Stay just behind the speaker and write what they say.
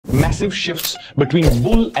massive shifts between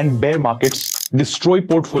bull and bear markets destroy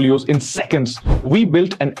portfolios in seconds. We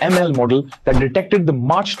built an ML model that detected the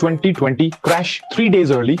March 2020 crash 3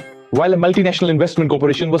 days early, while a multinational investment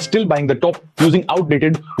corporation was still buying the top using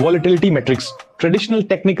outdated volatility metrics. Traditional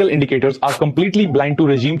technical indicators are completely blind to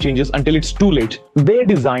regime changes until it's too late. They're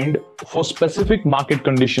designed for specific market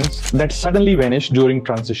conditions that suddenly vanish during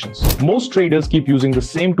transitions. Most traders keep using the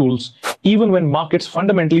same tools even when markets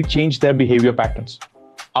fundamentally change their behavior patterns.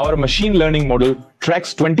 Our machine learning model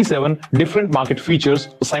tracks 27 different market features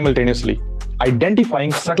simultaneously,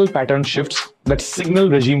 identifying subtle pattern shifts that signal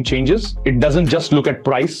regime changes. It doesn't just look at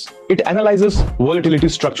price, it analyzes volatility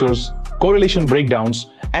structures, correlation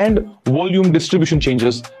breakdowns, and volume distribution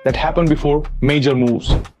changes that happen before major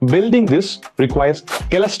moves. Building this requires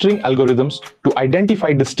clustering algorithms to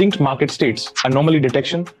identify distinct market states, anomaly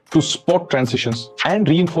detection to spot transitions, and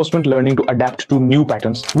reinforcement learning to adapt to new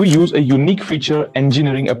patterns. We use a unique feature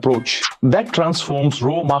engineering approach that transforms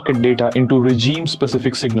raw market data into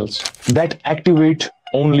regime-specific signals that activate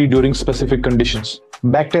only during specific conditions.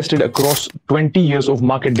 Backtested across 20 years of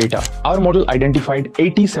market data, our model identified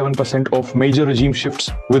 87% of major regime shifts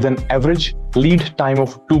with an average lead time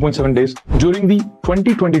of 2.7 days. During the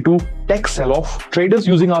 2022 tech sell-off, traders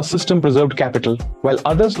using our system preserved capital, while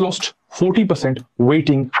others lost 40%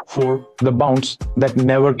 waiting for the bounce that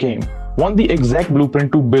never came. Want the exact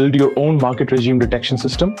blueprint to build your own market regime detection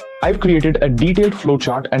system? I've created a detailed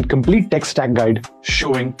flowchart and complete tech stack guide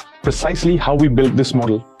showing precisely how we built this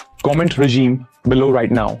model. Comment regime below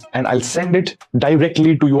right now, and I'll send it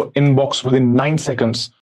directly to your inbox within 9 seconds.